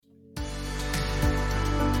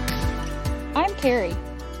Carrie.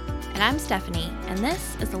 And I'm Stephanie, and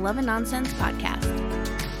this is the Love and Nonsense Podcast.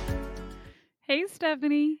 Hey,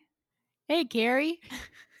 Stephanie. Hey, Carrie.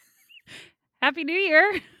 Happy New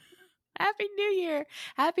Year. Happy New Year.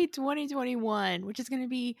 Happy 2021, which is going to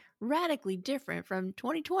be radically different from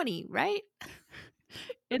 2020, right?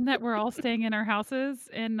 In that we're all staying in our houses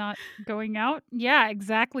and not going out. Yeah,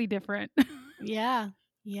 exactly different. Yeah.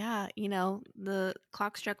 You know, the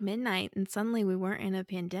clock struck midnight and suddenly we weren't in a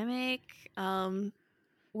pandemic.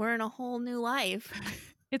 We're in a whole new life.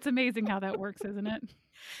 It's amazing how that works, isn't it?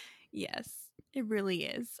 Yes, it really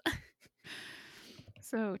is.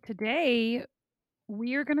 So today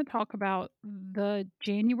we are going to talk about the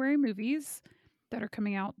January movies that are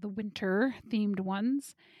coming out, the winter themed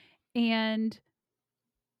ones. And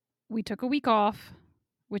we took a week off,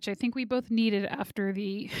 which I think we both needed after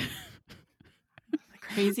the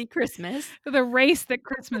Crazy Christmas. the race that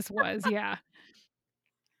Christmas was. Yeah.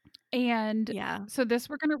 And Yeah. so this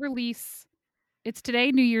we're going to release. It's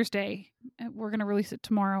today, New Year's Day. We're going to release it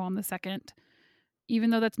tomorrow on the 2nd, even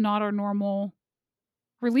though that's not our normal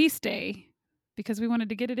release day, because we wanted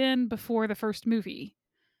to get it in before the first movie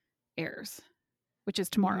airs, which is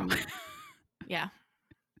tomorrow. Yeah.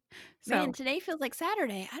 So, Man, today feels like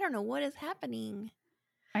Saturday. I don't know what is happening.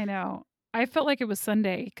 I know. I felt like it was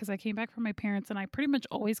Sunday because I came back from my parents, and I pretty much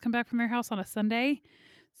always come back from their house on a Sunday.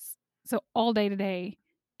 So all day today,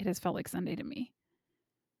 it has felt like Sunday to me.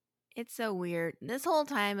 It's so weird. This whole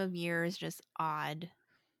time of year is just odd.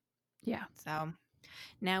 Yeah. So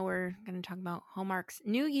now we're going to talk about Hallmark's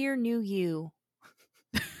New Year, New You.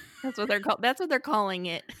 That's what they're called. That's what they're calling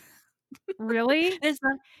it. Really? It's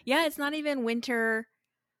not. Yeah, it's not even winter.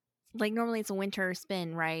 Like normally it's a winter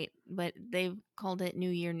spin, right? But they've called it New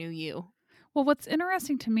Year, New You. Well, what's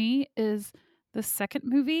interesting to me is the second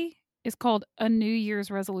movie is called A New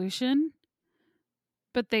Year's Resolution,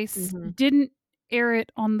 but they didn't air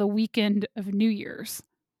it on the weekend of New Year's.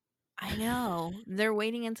 I know. They're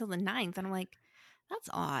waiting until the 9th, and I'm like, that's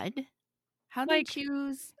odd. How they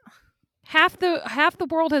choose? Half the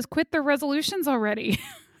world has quit their resolutions already.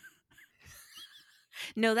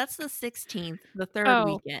 No, that's the 16th, the third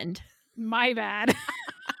weekend. My bad.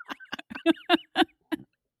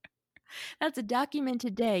 That's a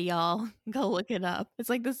documented day, y'all. Go look it up. It's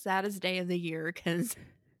like the saddest day of the year because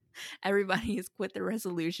everybody has quit their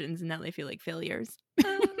resolutions and now they feel like failures.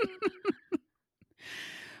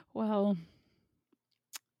 Well,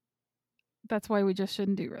 that's why we just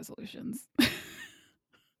shouldn't do resolutions.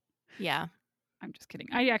 Yeah. I'm just kidding.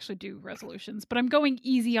 I actually do resolutions, but I'm going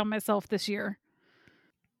easy on myself this year.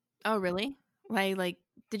 Oh, really? Like,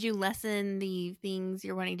 did you lessen the things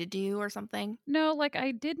you're wanting to do or something? No, like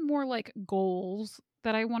I did more like goals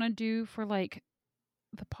that I want to do for like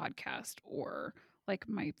the podcast or like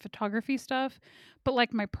my photography stuff. But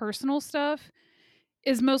like my personal stuff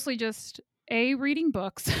is mostly just reading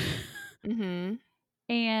books.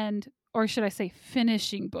 And, or should I say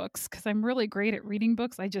finishing books? Because I'm really great at reading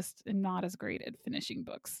books. I just am not as great at finishing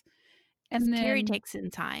books. And then Carrie takes in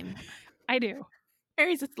time. I do.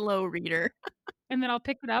 Carrie's a slow reader. And then I'll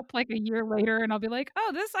pick it up like a year later and I'll be like,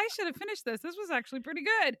 oh, I should have finished this. This was actually pretty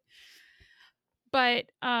good. But,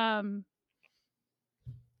 and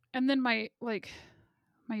then my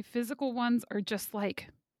physical ones are just like,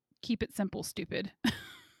 keep it simple, stupid.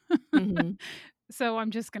 So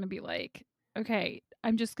I'm just going to be like, okay,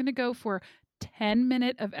 I'm just going to go for 10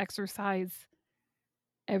 minutes of exercise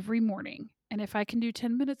every morning. And if I can do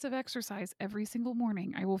 10 minutes of exercise every single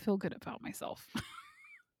morning, I will feel good about myself.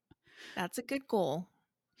 That's a good goal.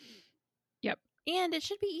 Yep. And it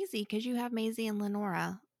should be easy because you have Maisie and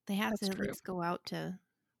Lenora. They have to at least go to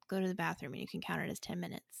the bathroom and you can count it as 10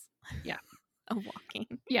 minutes. Yeah. Of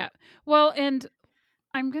walking. Yeah. Well, and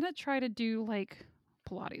I'm going to try to do like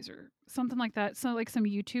Pilates or something like that. So like some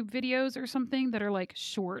YouTube videos or something that are like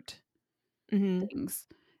short things.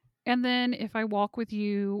 And then if I walk with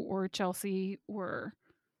you or Chelsea or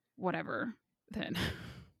whatever, then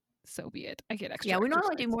so be it. I get extra. Yeah, we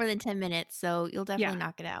normally do more than 10 minutes, so you'll definitely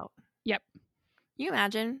knock it out. Yep. You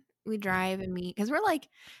imagine we drive and meet because we're like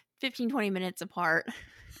 15-20 minutes apart.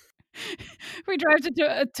 We drive to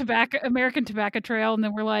a American Tobacco Trail, and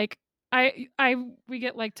then we're like, we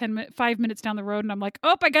get like 5 minutes down the road, and I'm like,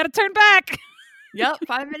 oh, I got to turn back. Yep,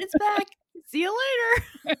 5 minutes back. See you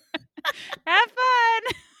later. Have fun.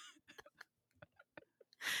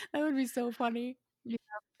 That would be so funny. Yeah.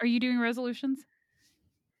 Are you doing resolutions?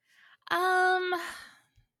 I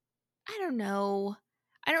don't know.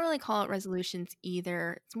 I don't really call it resolutions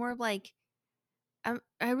either. It's more of like,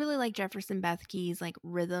 I really like Jefferson Bethke's like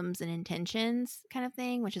rhythms and intentions kind of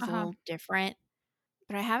thing, which is a little different.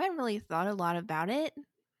 But I haven't really thought a lot about it,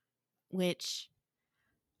 which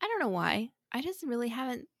I don't know why. I just really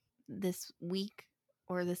haven't this week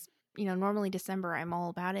or this, normally December I'm all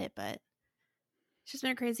about it, but it's just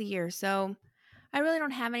been a crazy year. So I really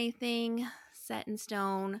don't have anything set in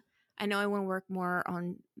stone. I know I want to work more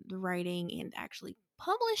on the writing and actually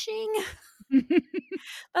publishing.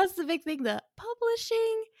 That's the big thing, the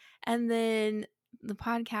publishing, and then the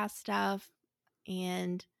podcast stuff.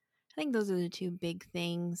 And I think those are the two big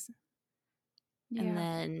things. Yeah. And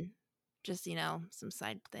then just, some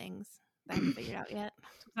side things that I haven't figured out yet.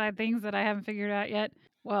 Side things that I haven't figured out yet.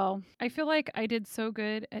 Well, I feel like I did so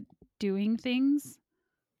good at doing things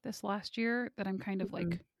this last year that I'm kind of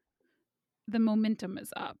like the momentum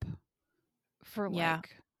is up for like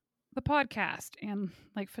the podcast and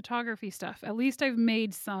like photography stuff. At least I've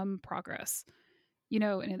made some progress,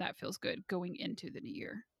 and that feels good going into the new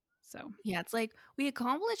year. So, yeah, it's like we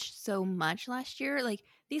accomplished so much last year. Like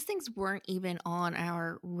these things weren't even on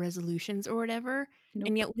our resolutions or whatever. nope.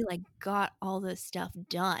 And yet we like got all this stuff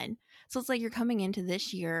done. So it's like you're coming into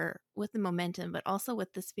this year with the momentum, but also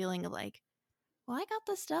with this feeling of like, well, I got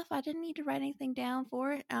this stuff. I didn't need to write anything down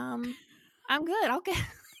for it. I'm good. I'll get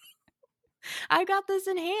I got this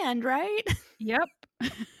in hand, right? Yep.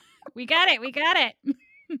 We got it. We got it.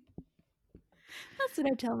 That's what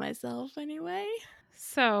I tell myself anyway.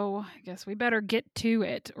 So I guess we better get to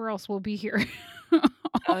it or else we'll be here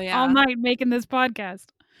Oh, yeah. all night making this podcast.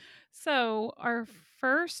 So our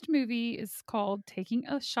first movie is called Taking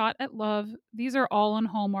a Shot at Love. These are all on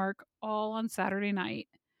Hallmark, all on Saturday night.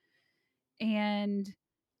 And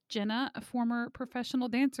Jenna, a former professional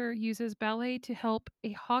dancer, uses ballet to help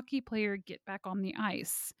a hockey player get back on the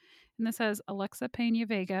ice. And this has Alexa Pena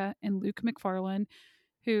Vega and Luke McFarlane,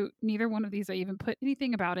 who neither one of these I even put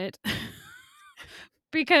anything about it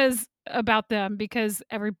because I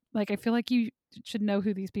feel like you should know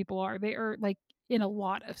who these people are. They are like in a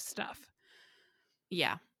lot of stuff.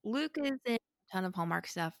 Yeah. Luke is in a ton of Hallmark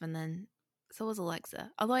stuff, and then so was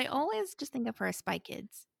Alexa. Although I always just think of her as Spy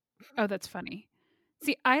Kids. Oh, that's funny.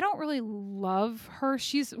 See, I don't really love her.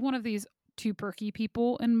 She's one of these too perky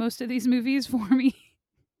people in most of these movies for me.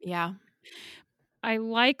 Yeah. I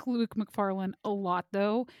like Luke McFarlane a lot,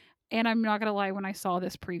 though. And I'm not going to lie, when I saw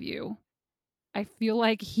this preview, I feel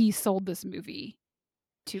like he sold this movie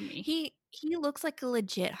to me. He looks like a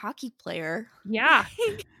legit hockey player. Yeah.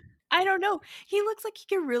 I don't know. He looks like he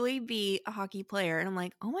could really be a hockey player. And I'm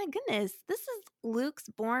like, oh my goodness, this is Luke's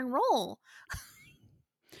born role.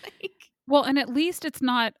 Well, and at least it's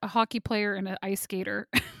not a hockey player and an ice skater.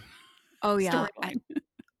 Oh, yeah.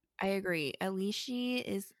 I agree. At least she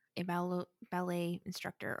is a ballet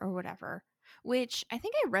instructor or whatever, which I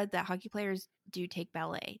think I read that hockey players do take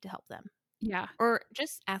ballet to help them. Yeah. Or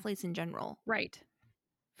just athletes in general. Right.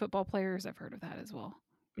 Football players, I've heard of that as well.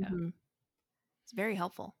 Yeah. Mm-hmm. It's very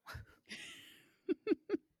helpful.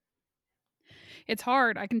 It's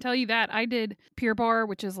hard. I can tell you that. I did Pure Barre,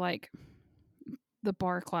 which is like the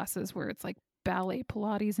bar classes where it's like ballet,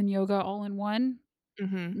 Pilates, and yoga all in one.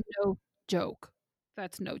 Mm-hmm. No joke.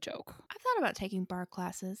 That's no joke. I thought about taking bar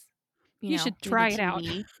classes. You should try it out.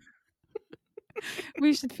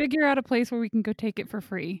 We should figure out a place where we can go take it for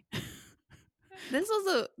free. This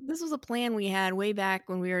was a plan we had way back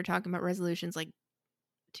when we were talking about resolutions like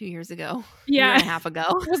 2 years ago. Yeah. A year and a half ago.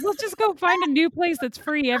 Let's just go find a new place that's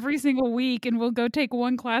free every single week and we'll go take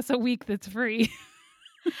one class a week that's free.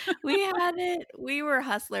 We had it. We were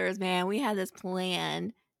hustlers, man. We had this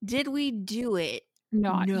plan. Did we do it?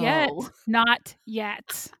 Not yet. Not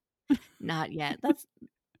yet. Not yet.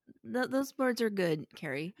 Those words are good,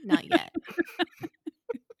 Carrie. Not yet.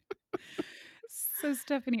 So,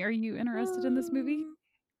 Stephanie, are you interested in this movie?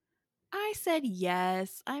 I said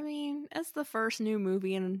yes. I mean, it's the first new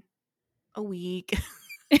movie in a week.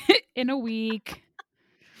 In a week.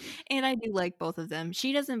 And I do like both of them.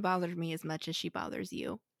 She doesn't bother me as much as she bothers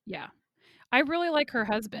you. Yeah. I really like her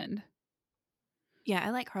husband. Yeah,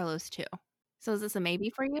 I like Carlos too. So is this a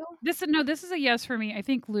maybe for you? This is a yes for me. I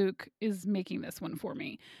think Luke is making this one for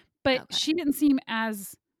me. But she didn't seem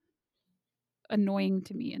as annoying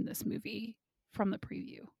to me in this movie from the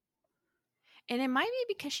preview. And it might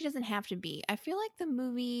be because she doesn't have to be. I feel like the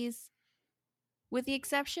movies, with the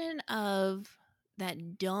exception of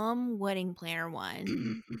that dumb wedding planner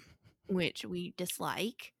one, which we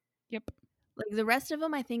dislike. Yep. Like the rest of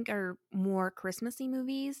them, I think, are more Christmassy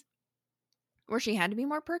movies where she had to be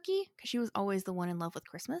more perky because she was always the one in love with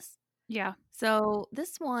Christmas. Yeah. So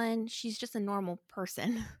this one, she's just a normal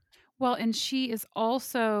person. Well, and she is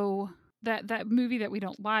also that movie that we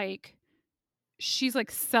don't like. She's like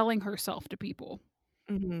selling herself to people.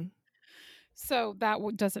 Mm-hmm. So that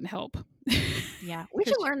doesn't help. Yeah. We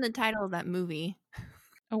should learn the title of that movie.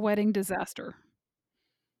 A Wedding Disaster.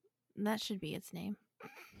 That should be its name.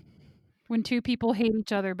 When two people hate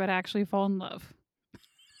each other but actually fall in love.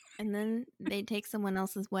 And then they take someone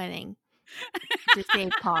else's wedding to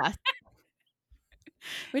save costs.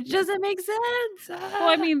 Which doesn't make sense. Well,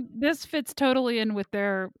 I mean, this fits totally in with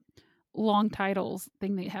their long titles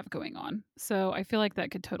thing they have going on. So I feel like that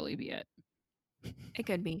could totally be it. It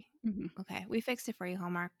could be. Okay, we fixed it for you,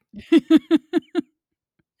 Hallmark.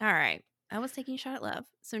 All right. I was taking a shot at love.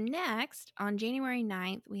 So next, on January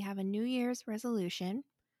 9th, we have a New Year's resolution.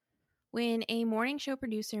 When a morning show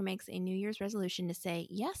producer makes a New Year's resolution to say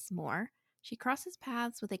yes more, she crosses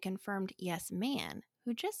paths with a confirmed yes man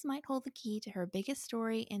who just might hold the key to her biggest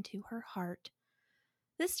story and to her heart.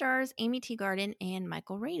 This stars Amy Teagarden and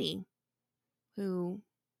Michael Rady, who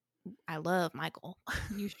I love Michael.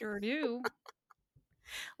 You sure do.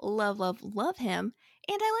 Love him.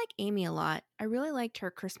 And I like Amy a lot. I really liked her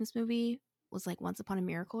Christmas movie, was like Once Upon a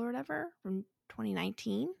Miracle or whatever, from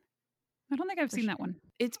 2019. I don't think I've seen that one.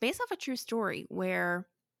 It's based off a true story where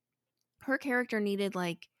her character needed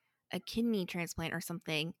like a kidney transplant or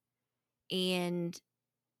something. And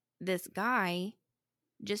this guy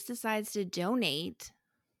just decides to donate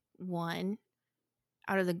one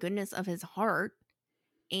out of the goodness of his heart.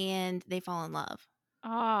 And they fall in love.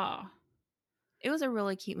 Ah. It was a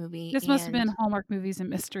really cute movie. This must have been Hallmark Movies and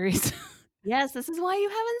Mysteries. Yes, this is why you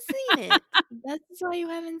haven't seen it. That's why you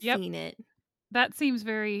haven't seen it. That seems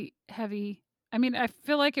very heavy. I mean, I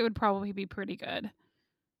feel like it would probably be pretty good.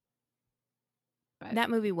 But that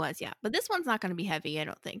movie was, yeah. But this one's not going to be heavy, I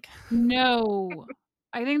don't think. No.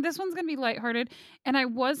 I think this one's going to be lighthearted. And I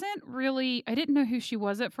didn't know who she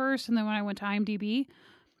was at first. And then when I went to IMDb,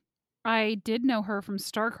 I did know her from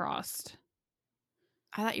Star-Crossed.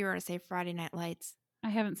 I thought you were going to say Friday Night Lights. I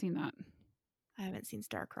haven't seen that. I haven't seen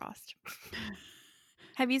Star-Crossed.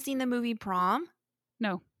 Have you seen the movie Prom?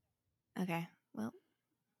 No. Okay, well.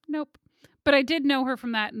 Nope. But I did know her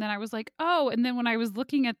from that. And then I was like, oh. And then when I was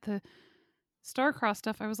looking at the Star-Crossed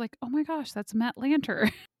stuff, I was like, oh my gosh, that's Matt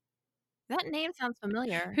Lanter. That name sounds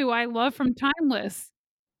familiar. Who I love from Timeless.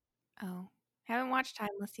 Oh, haven't watched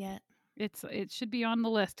Timeless yet. It should be on the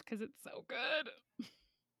list because it's so good.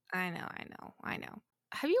 I know.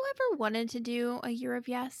 Have you ever wanted to do a year of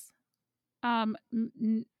yes? I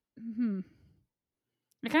kind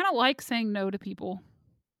of like saying no to people.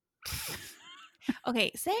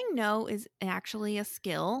 Okay, saying no is actually a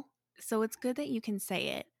skill, so it's good that you can say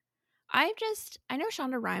it. I know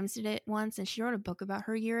Shonda Rhimes did it once, and she wrote a book about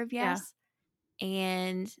her year of yes. Yeah.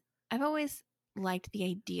 And I've always liked the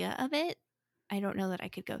idea of it. I don't know that I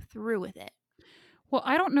could go through with it. Well,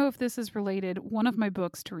 I don't know if this is related. One of my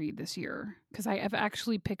books to read this year, because I have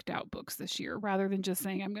actually picked out books this year rather than just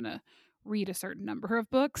saying I'm going to read a certain number of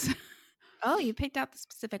books. Oh, you picked out the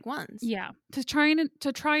specific ones. Yeah, to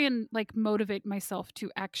try and like motivate myself to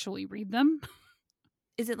actually read them.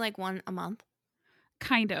 Is it like one a month?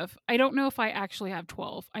 Kind of. I don't know if I actually have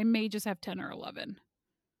 12. I may just have 10 or 11.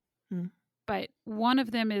 But one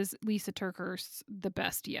of them is Lisa TerKeurst's The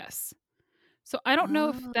Best Yes. So I don't know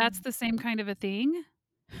if that's the same kind of a thing.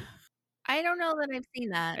 I don't know that I've seen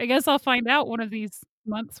that. I guess I'll find out one of these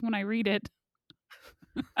months when I read it.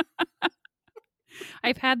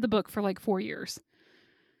 I've had the book for like 4 years.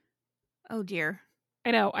 Oh dear.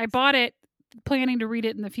 I know. I bought it planning to read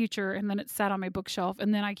it in the future, and then it sat on my bookshelf,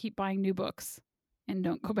 and then I keep buying new books and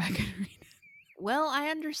don't go back and read it. Well, I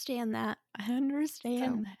understand that.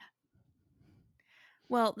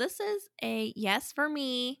 Well, this is a yes for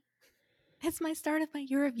me. It's my start of my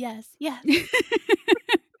year of yes. Yes.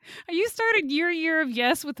 You started your year of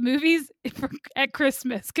yes with movies at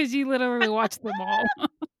Christmas because you literally watched them all.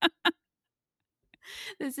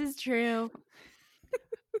 This is true.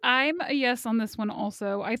 I'm a yes on this one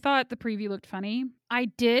also. I thought the preview looked funny. I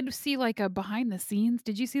did see like a behind the scenes.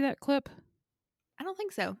 Did you see that clip? I don't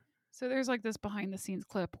think so. So there's like this behind the scenes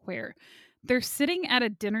clip where they're sitting at a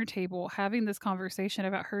dinner table having this conversation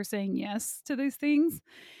about her saying yes to these things.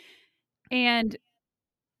 And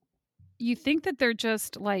you think that they're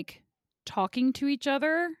just like talking to each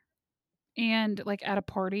other and like at a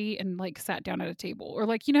party and like sat down at a table, or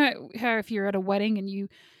like, you know how if you're at a wedding and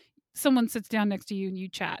someone sits down next to you and you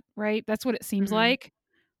chat, right? That's what it seems like.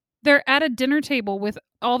 They're at a dinner table with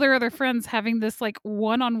all their other friends having this like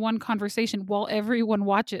one-on-one conversation while everyone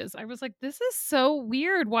watches. I was like, this is so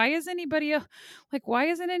weird. Why isn't anybody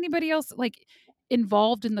else like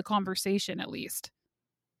involved in the conversation at least?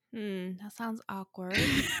 That sounds awkward.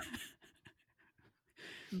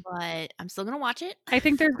 But I'm still going to watch it. I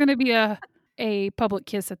think there's going to be a public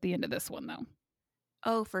kiss at the end of this one, though.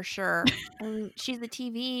 Oh, for sure. I mean, she's a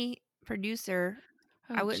TV producer.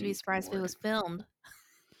 I wouldn't be surprised if it was filmed.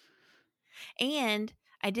 And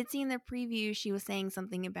I did see in the preview she was saying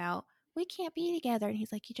something about we can't be together, and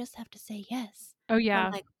he's like, you just have to say yes. Oh But I'm yeah.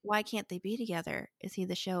 like, why can't they be together? Is he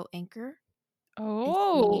the show anchor? Is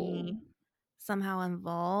Oh. he somehow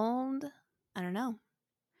involved? I don't know.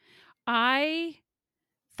 I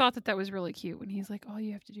thought that was really cute when he's like, all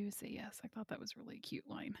you have to do is say yes. I thought that was really a cute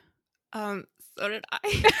line. So did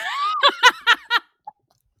I.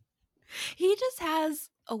 He just has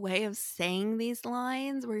a way of saying these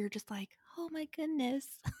lines where you're just like, oh my goodness.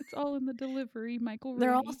 It's all in the delivery, Michael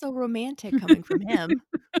They're Rady. all so romantic coming from him.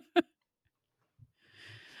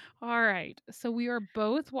 All right. So we are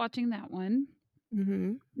both watching that one.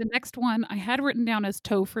 Mm-hmm. The next one I had written down as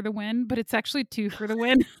toe for the win, but it's actually 2 for the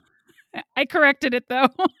win. I corrected it though.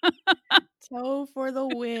 Toe for the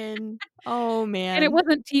win. Oh man. And it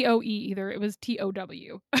wasn't TOE either. It was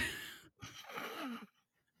TOW.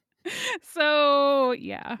 So,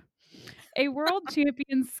 yeah. A world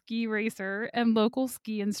champion ski racer and local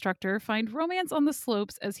ski instructor find romance on the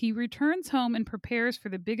slopes as he returns home and prepares for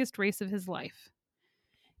the biggest race of his life.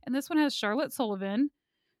 And this one has Charlotte Sullivan,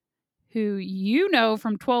 who you know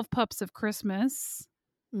from 12 Pups of Christmas.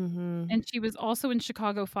 Mm-hmm. And she was also in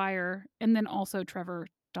Chicago Fire. And then also Trevor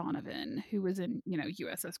Donovan, who was in,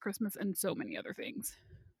 USS Christmas and so many other things.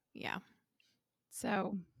 Yeah.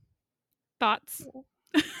 So, thoughts?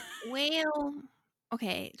 Well,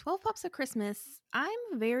 okay. 12 Pups of Christmas. I'm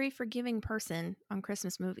a very forgiving person on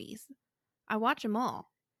Christmas movies. I watch them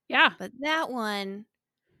all. Yeah. But that one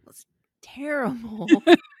was terrible.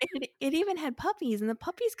 it even had puppies, and the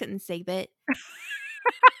puppies couldn't save it.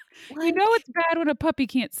 You know it's bad when a puppy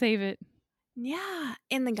can't save it. Yeah.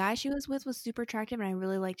 And the guy she was with was super attractive, and I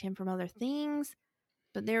really liked him from other things.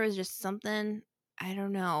 But there was just something, I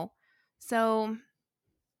don't know. So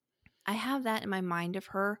I have that in my mind of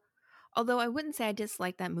her. Although I wouldn't say I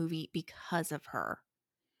disliked that movie because of her.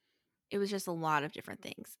 It was just a lot of different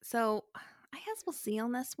things. So I guess we'll see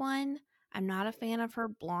on this one. I'm not a fan of her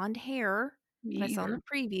blonde hair that I saw in the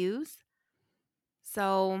previews.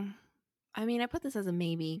 So, I mean, I put this as a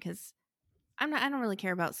maybe because I don't really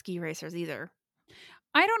care about ski racers either.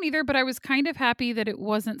 I don't either, but I was kind of happy that it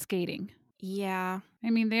wasn't skating. Yeah. I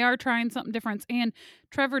mean, they are trying something different. And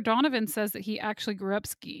Trevor Donovan says that he actually grew up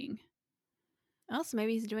skiing. Oh, so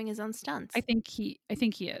maybe he's doing his own stunts. I think he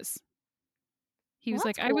is. He was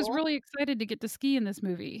like, cool. I was really excited to get to ski in this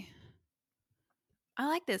movie. I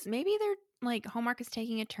like this. Maybe they're like Hallmark is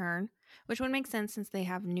taking a turn, which would make sense since they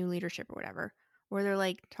have new leadership or whatever, where they're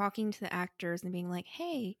like talking to the actors and being like,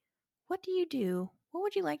 hey, what do you do? What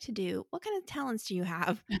would you like to do? What kind of talents do you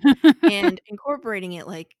have? And incorporating it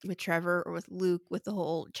like with Trevor or with Luke with the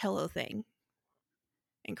whole cello thing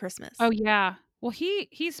in Christmas. Oh, yeah. Well,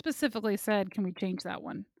 he specifically said, can we change that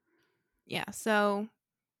one? Yeah. So.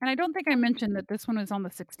 And I don't think I mentioned that this one was on the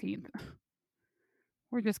 16th.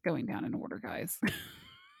 We're just going down in order, guys.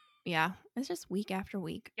 Yeah. It's just week after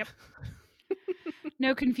week. Yep.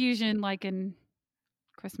 No confusion like in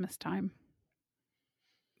Christmas time.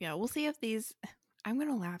 Yeah. We'll see if these. I'm going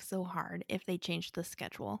to laugh so hard if they change the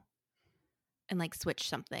schedule and like switch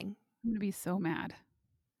something. I'm going to be so mad.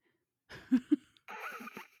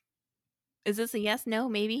 Is this a yes, no,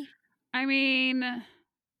 maybe? I mean,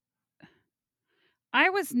 I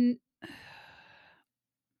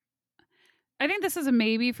think this is a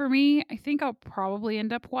maybe for me. I think I'll probably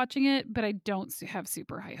end up watching it, but I don't have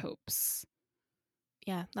super high hopes.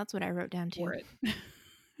 Yeah, that's what I wrote down too. For it.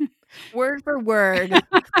 Word for word.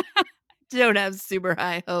 Don't have super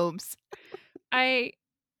high hopes. I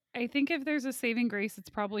think if there's a saving grace, it's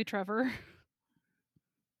probably Trevor.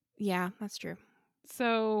 Yeah, that's true.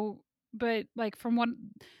 So, but like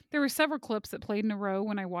there were several clips that played in a row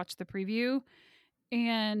when I watched the preview,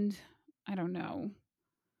 and I don't know.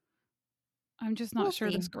 I'm just not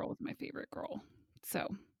sure this girl is my favorite girl. So,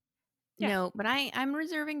 yeah. No, but I'm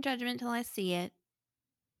reserving judgment till I see it.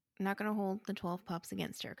 I'm not going to hold the 12 Pups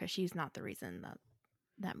against her because she's not the reason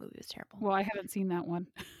that movie was terrible. Well, I haven't seen that one.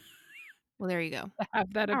 Well, there you go. I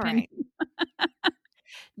have that opinion. Right.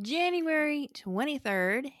 January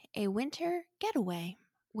 23rd, a winter getaway.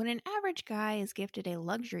 When an average guy is gifted a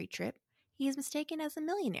luxury trip, he is mistaken as a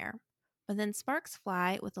millionaire. But then sparks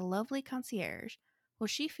fly with a lovely concierge. Will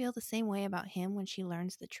she feel the same way about him when she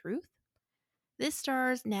learns the truth? This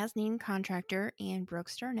stars Nazanin Contractor and Brooke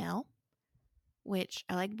Darnell, which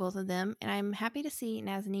I like both of them, and I'm happy to see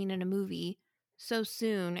Nazanin in a movie so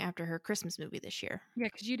soon after her Christmas movie this year. Yeah,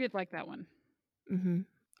 because you did like that one. Mm-hmm.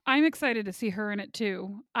 I'm excited to see her in it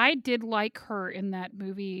too. I did like her in that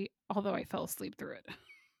movie, although I fell asleep through it.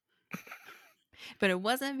 But it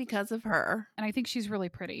wasn't because of her. And I think she's really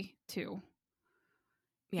pretty too.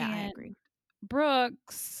 Yeah, I agree.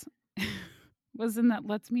 Brooks, was in that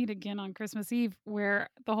Let's Meet Again on Christmas Eve, where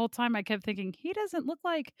the whole time I kept thinking, he doesn't look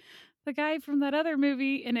like the guy from that other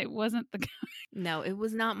movie, and it wasn't the guy. No, it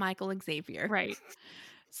was not Michael Xavier. Right.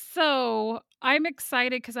 So I'm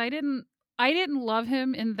excited because I didn't love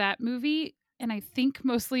him in that movie. And I think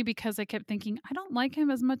mostly because I kept thinking, I don't like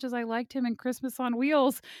him as much as I liked him in Christmas on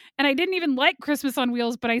Wheels. And I didn't even like Christmas on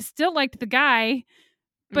Wheels, but I still liked the guy.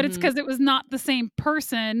 But it's because it was not the same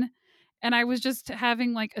person. And I was just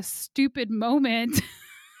having like a stupid moment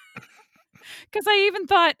because I even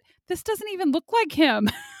thought, this doesn't even look like him.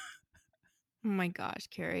 Oh my gosh,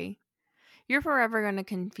 Carrie. You're forever going to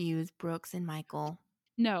confuse Brooks and Michael.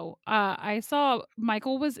 No, I saw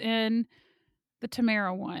Michael was in the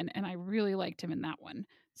Tamara one, and I really liked him in that one.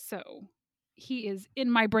 So he is in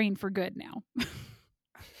my brain for good now.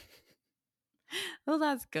 Well,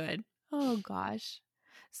 that's good. Oh gosh.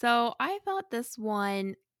 So I thought this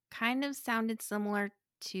one kind of sounded similar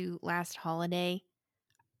to Last Holiday.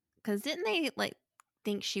 Because didn't they like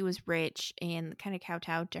think she was rich and kind of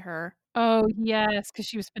kowtowed to her? Oh, yes, because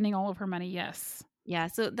she was spending all of her money, yes. Yeah,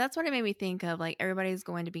 so that's what it made me think of. Like everybody's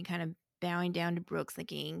going to be kind of bowing down to Brooks,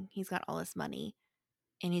 thinking he's got all this money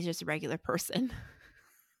and he's just a regular person.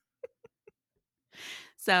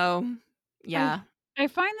 So, yeah. I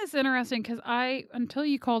find this interesting because until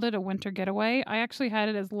you called it A Winter Getaway, I actually had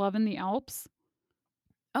it as Love in the Alps.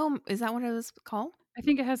 Oh, is that what it was called? I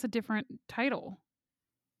think it has a different title.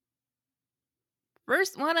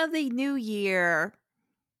 First one of the new year.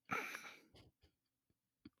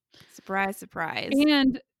 Surprise, surprise.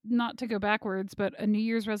 And not to go backwards, but a New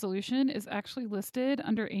Year's resolution is actually listed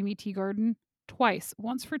under Amy Teagarden twice,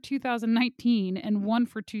 once for 2019 and one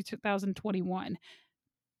for 2021.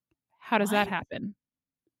 How does that What? happen?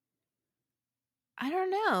 I don't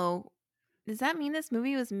know. Does that mean this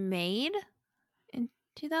movie was made in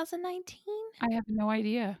 2019? I have no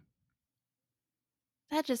idea.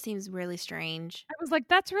 That just seems really strange. I was like,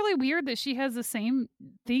 that's really weird that she has the same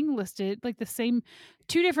thing listed, like the same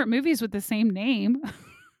two different movies with the same name.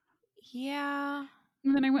 Yeah.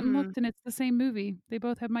 And then I went and looked and it's the same movie. They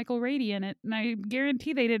both have Michael Rady in it. And I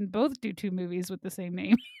guarantee they didn't both do two movies with the same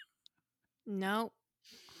name. Nope.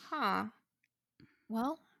 Huh.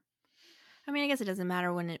 Well, I mean, I guess it doesn't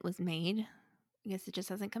matter when it was made. I guess it just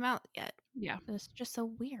hasn't come out yet. Yeah. It's just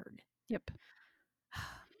so weird. Yep.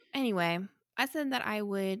 Anyway, I said that I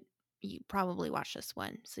would probably watch this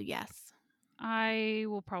one. So, yes. I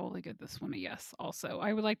will probably give this one a yes also.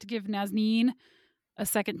 I would like to give Nazneen a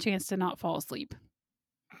second chance to not fall asleep.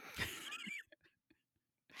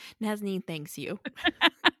 Nazneen thanks you.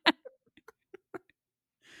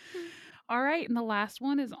 All right. And the last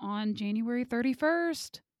one is on January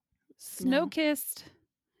 31st. Snowkissed.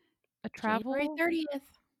 A travel. January 30th.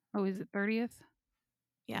 Oh, is it 30th?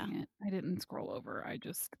 Yeah. I didn't scroll over. I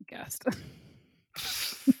just guessed.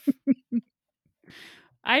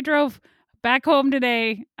 I drove back home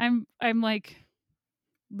today. I'm like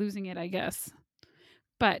losing it, I guess.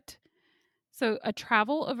 But so a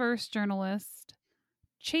travel averse journalist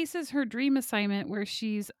chases her dream assignment where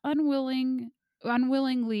she's unwillingly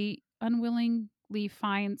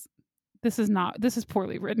finds this is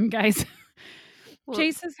poorly written, guys.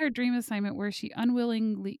 Chases her dream assignment where she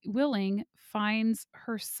willing finds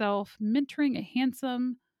herself mentoring a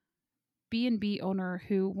handsome B&B owner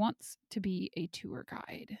who wants to be a tour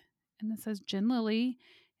guide. And this says Jen Lilly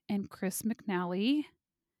and Chris McNally.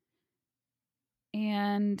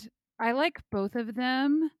 And I like both of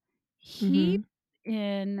them. He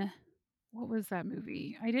in what was that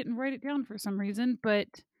movie? I didn't write it down for some reason, but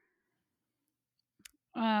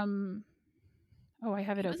I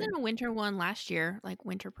have it open. He was in a winter one last year, like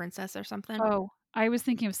Winter Princess or something. Oh, I was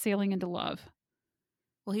thinking of Sailing into Love.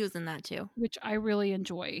 Well, he was in that too, which I really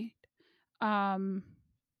enjoy. I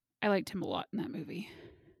liked him a lot in that movie.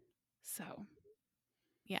 So,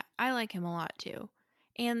 yeah, I like him a lot too.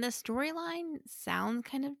 And the storyline sounds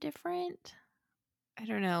kind of different. I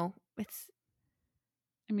don't know. It's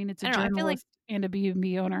a journalist and a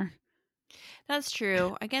B&B owner. That's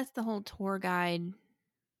true. I guess the whole tour guide,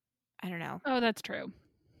 I don't know. Oh, that's true.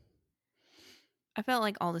 I felt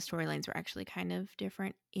like all the storylines were actually kind of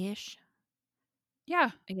different-ish.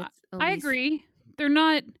 Yeah, I agree. They're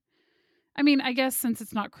not. I mean, I guess since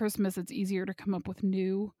it's not Christmas, it's easier to come up with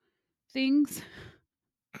new things.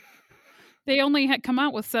 They only come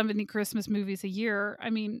out with 70 Christmas movies a year. I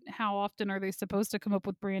mean, how often are they supposed to come up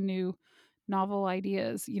with brand new novel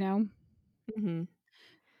ideas, you know? Mm-hmm.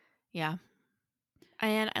 Yeah.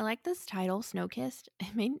 And I like this title, Snowkissed.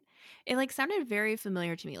 It like sounded very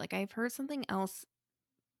familiar to me. Like I've heard something else,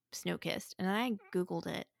 Snowkissed, and then I Googled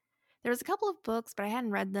it. There was a couple of books, but I hadn't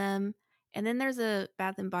read them. And then there's a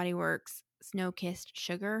Bath and Body Works snow-kissed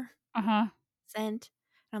sugar Uh-huh. scent.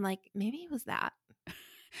 And I'm like, maybe it was that.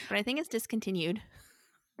 But I think it's discontinued.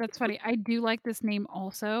 That's funny. I do like this name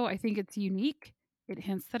also. I think it's unique. It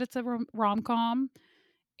hints that it's a rom-com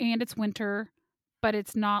and it's winter, but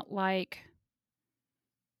it's not like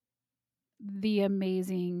the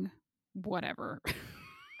amazing whatever.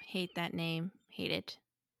 Hate that name. Hate it.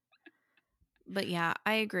 But yeah,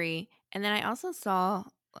 I agree. And then I also saw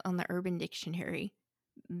on the Urban Dictionary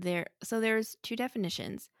there's two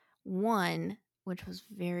definitions. One, which was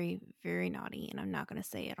very, very naughty, and I'm not going to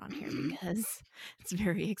say it on here because it's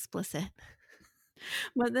very explicit.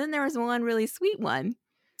 But then there was one really sweet one.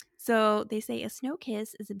 So they say a snow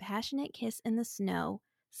kiss is a passionate kiss in the snow,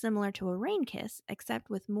 similar to a rain kiss, except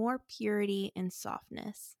with more purity and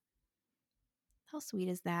softness. How sweet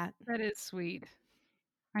is that? That is sweet.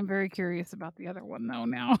 I'm very curious about the other one though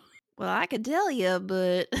now. Well, I could tell you,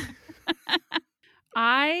 but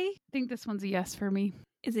I think this one's a yes for me.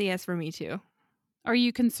 it's a yes for me too. Are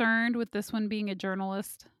you concerned with this one being a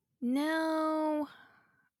journalist? No,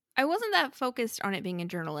 I wasn't that focused on it being a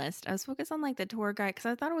journalist. I was focused on like the tour guide because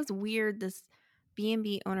I thought it was weird, this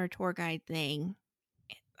B&B owner tour guide thing.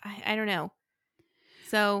 I don't know.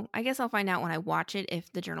 So I guess I'll find out when I watch it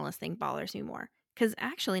if the journalist thing bothers me more. Because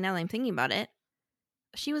actually, now that I'm thinking about it,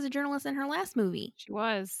 she was a journalist in her last movie. She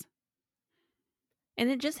was. And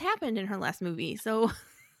it just happened in her last movie. So,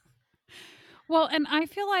 Well, and I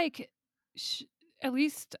feel like at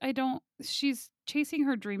least she's chasing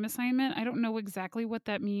her dream assignment. I don't know exactly what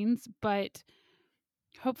that means, but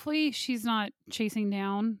hopefully she's not chasing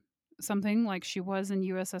down something like she was in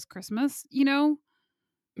USS Christmas,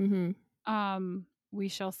 mm-hmm. We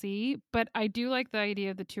shall see. But I do like the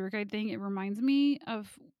idea of the tour guide thing. It reminds me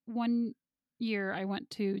of one year I went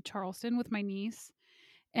to Charleston with my niece,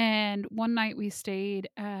 and one night we stayed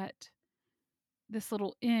at this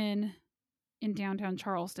little inn in downtown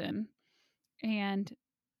Charleston. And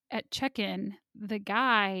at check-in, the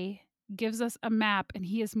guy gives us a map and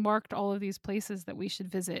he has marked all of these places that we should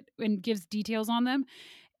visit and gives details on them.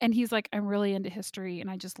 And he's like, I'm really into history and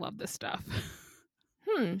I just love this stuff.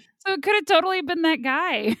 So it could have totally been that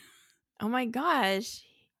guy. Oh my gosh.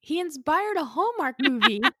 He inspired a Hallmark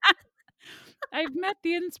movie. I've met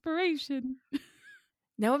the inspiration.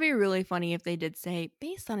 That would be really funny if they did say,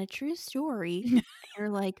 based on a true story. You're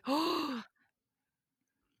like, oh.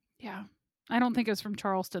 Yeah. I don't think it was from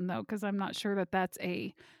Charleston, though, because I'm not sure that that's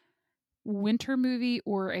a winter movie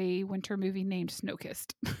or a winter movie named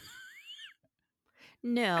Snowkissed.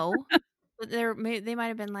 No. But they might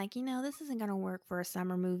have been like, this isn't going to work for a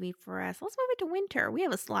summer movie for us. Let's move it to winter. We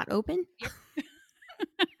have a slot open.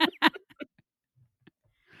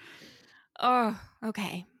 Oh,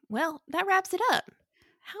 okay. Well, that wraps it up.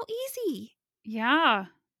 How easy. Yeah.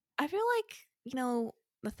 I feel like,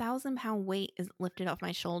 the 1,000-pound weight is lifted off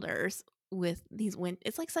my shoulders with these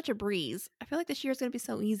it's like such a breeze. I feel like this year is going to be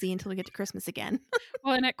so easy until we get to Christmas again.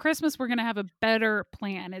 Well, and at Christmas, we're going to have a better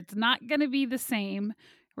plan. It's not going to be the same.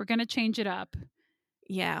 We're going to change it up.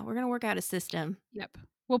 Yeah, we're going to work out a system. Yep.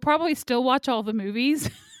 We'll probably still watch all the movies.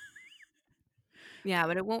 Yeah,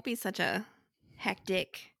 but it won't be such a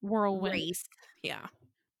hectic whirlwind race. Yeah.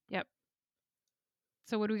 Yep.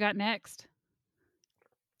 So what do we got next?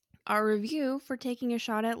 Our review for Taking a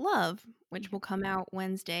Shot at Love, which will come out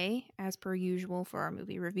Wednesday, as per usual for our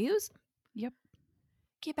movie reviews. Yep.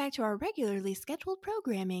 Get back to our regularly scheduled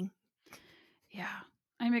programming. Yeah.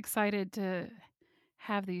 I'm excited to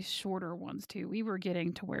have these shorter ones too. We were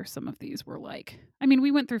getting to where some of these were like,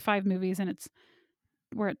 we went through 5 movies and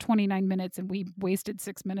we're at 29 minutes and we wasted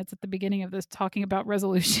 6 minutes at the beginning of this talking about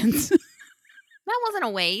resolutions. That wasn't a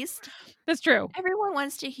waste. That's true. Everyone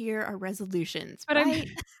wants to hear our resolutions, but right?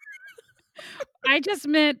 I just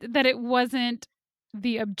meant that it wasn't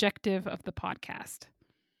the objective of the podcast.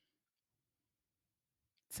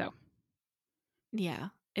 So. Yeah.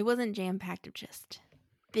 It wasn't jam-packed of just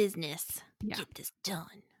business. Yeah. Get this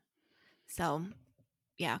done. So,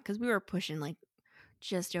 yeah, because we were pushing like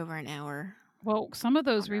just over an hour. Well, some of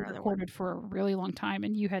those we recorded for a really long time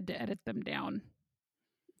and you had to edit them down.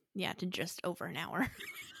 Yeah, to just over an hour.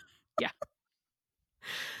 Yeah.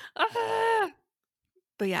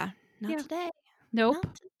 But yeah, not today. Nope.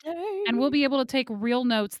 Not today. And we'll be able to take real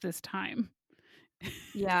notes this time.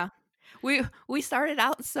 Yeah. We started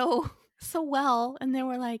out so well, and then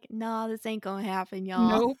we're like, nah, this ain't gonna happen, y'all.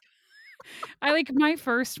 Nope. I like my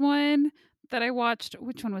first one that I watched.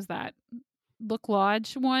 Which one was that? Look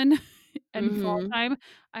Lodge one and fall time.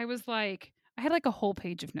 I was like, I had like a whole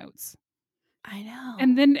page of notes. I know.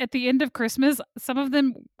 And then at the end of Christmas, some of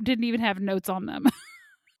them didn't even have notes on them.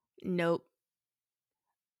 Nope.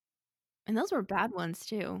 And those were bad ones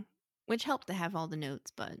too. which helped to have all the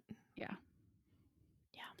notes, but yeah.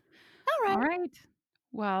 All All right.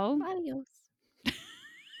 Well, adios.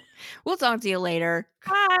 We'll talk to you later.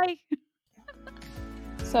 bye.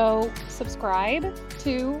 So subscribe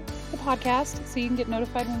to the podcast so you can get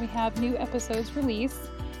notified when we have new episodes released.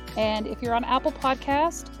 And if you're on Apple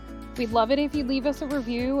Podcast, we'd love it if you leave us a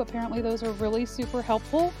review. Apparently those are really super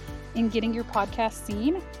helpful in getting your podcast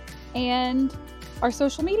seen. And our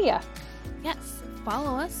social media. Yes,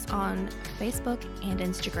 follow us on Facebook and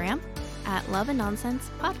Instagram at Love and Nonsense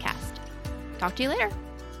Podcast. Talk to you later.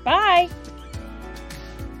 Bye.